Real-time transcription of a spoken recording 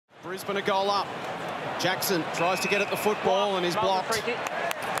Brisbane a goal up. Jackson tries to get at the football and is blocked.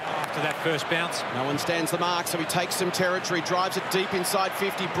 After that first bounce. No one stands the mark, so he takes some territory, drives it deep inside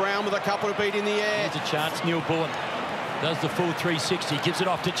 50. Brown with a couple to beat in the air. There's a chance. Neil Bullen does the full 360, gives it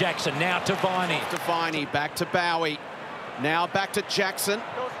off to Jackson. Now to Viney. To Viney, back to Bowie. Now back to Jackson.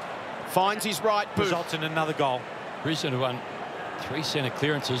 Finds his right boot. Results in another goal. Brisbane have won 3 centre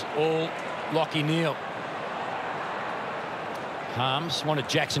clearances, all Lockie Neal. Harms wanted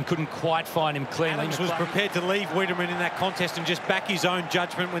Jackson, couldn't quite find him cleanly. Adams was prepared to leave Wiedemann in that contest and just back his own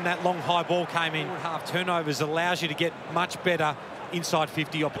judgment when that long high ball came in. Half turnovers allows you to get much better inside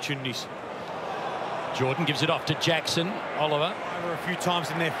 50 opportunities. Jordan gives it off to Jackson. Oliver. Over a few times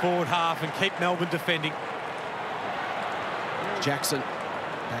in their forward half and keep Melbourne defending. Jackson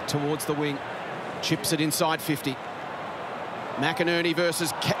back towards the wing. Chips it inside 50. McInerney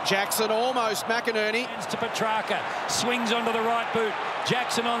versus Jackson, almost McInerney. To Petrarca, swings onto the right boot.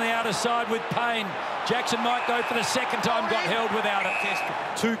 Jackson on the outer side with Payne. Jackson might go for the second time, got held without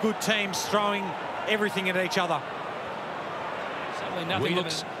it. Two good teams throwing everything at each other. Certainly nothing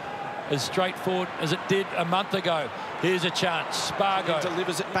looks as straightforward as it did a month ago. Here's a chance, Spargo. He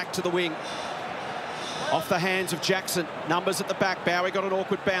delivers it back to the wing. Off the hands of Jackson. Numbers at the back. Bowie got an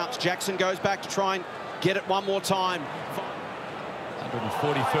awkward bounce. Jackson goes back to try and get it one more time.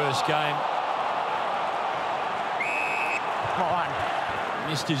 141st game. Come on.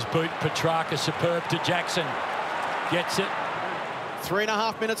 Missed his boot. Petrarca superb to Jackson. Gets it.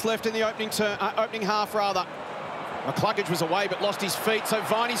 3.5 minutes left in the opening half, rather. McCluggage was away but lost his feet, so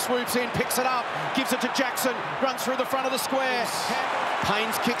Viney swoops in, picks it up, gives it to Jackson, runs through the front of the square.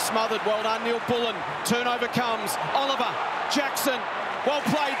 Payne's kick smothered. Well done, Neil Bullen. Turnover comes. Oliver, Jackson. Well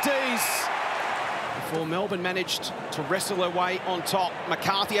played, Dees. Before Melbourne managed to wrestle their way on top.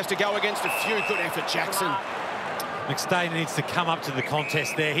 McCarthy has to go against a few. Good effort, Jackson. McStay needs to come up to the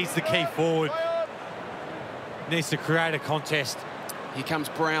contest there. He's the key forward. Needs to create a contest. Here comes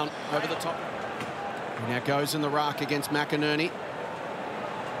Brown over the top. He now goes in the ruck against McInerney.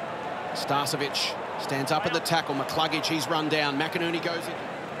 Starcevic stands up at the tackle. McCluggage, he's run down. McInerney goes in.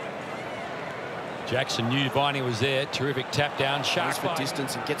 Jackson knew Viney was there. Terrific tap down. Sharp for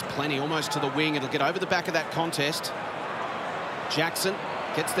distance and gets plenty, almost to the wing. It'll get over the back of that contest. Jackson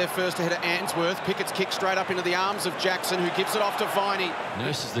gets there first ahead of Answorth. Pickett's kick straight up into the arms of Jackson, who gives it off to Viney.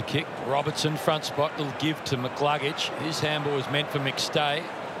 Nurses the kick. Robertson front spot. Little give to McCluggage. His handball was meant for McStay.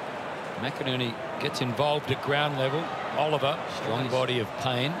 McInerney gets involved at ground level. Oliver, strong body of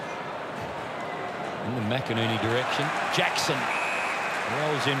Payne. In the McInerney direction. Jackson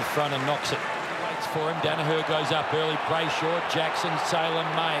rolls in front and knocks it. Waits for him. Danaher goes up early. Brayshaw, Jackson, Salem,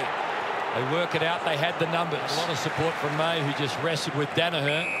 May. They work it out. They had the numbers. A lot of support from May, who just wrestled with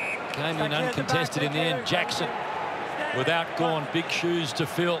Danaher. Came in uncontested in the end. Jackson without Gawn. Big shoes to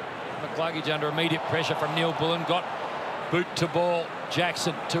fill. McCluggage under immediate pressure from Neil Bullen. Got boot to ball.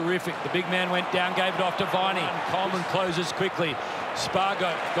 Jackson, terrific. The big man went down, gave it off to Viney. Coleman closes quickly.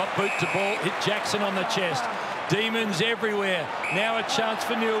 Spargo got boot to ball, hit Jackson on the chest. Demons everywhere. Now a chance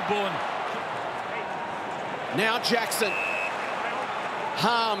for Neil Bullen. Now Jackson.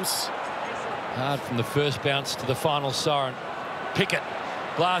 Harms. Hard from the first bounce to the final siren. Pickett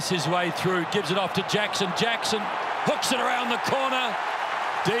blasts his way through, gives it off to Jackson. Jackson hooks it around the corner.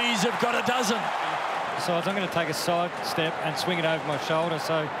 D's have got a dozen. So I'm going to take a side step and swing it over my shoulder.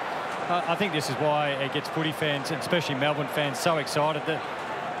 So I think this is why it gets footy fans, and especially Melbourne fans, so excited. That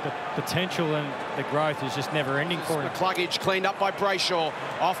the potential and the growth is just never ending for him. McCluggage cleaned up by Brayshaw.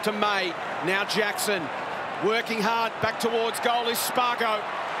 Off to May. Now Jackson working hard. Back towards goal is Spargo.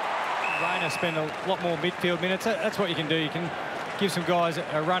 Rayner spend a lot more midfield minutes. That's what you can do. You can give some guys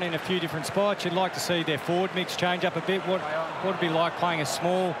a run in a few different spots. You'd like to see their forward mix change up a bit. What would it be like playing a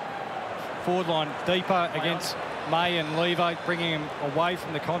small forward line deeper against May and Levo, bringing him away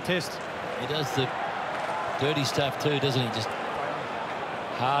from the contest? He does the dirty stuff too, doesn't he? Just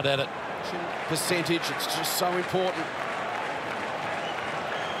hard at it. Percentage, it's just so important.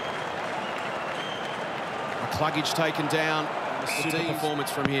 McCluggage taken down. A super performance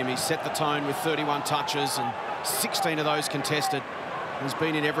from him. He set the tone with 31 touches and 16 of those contested. He's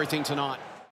been in everything tonight.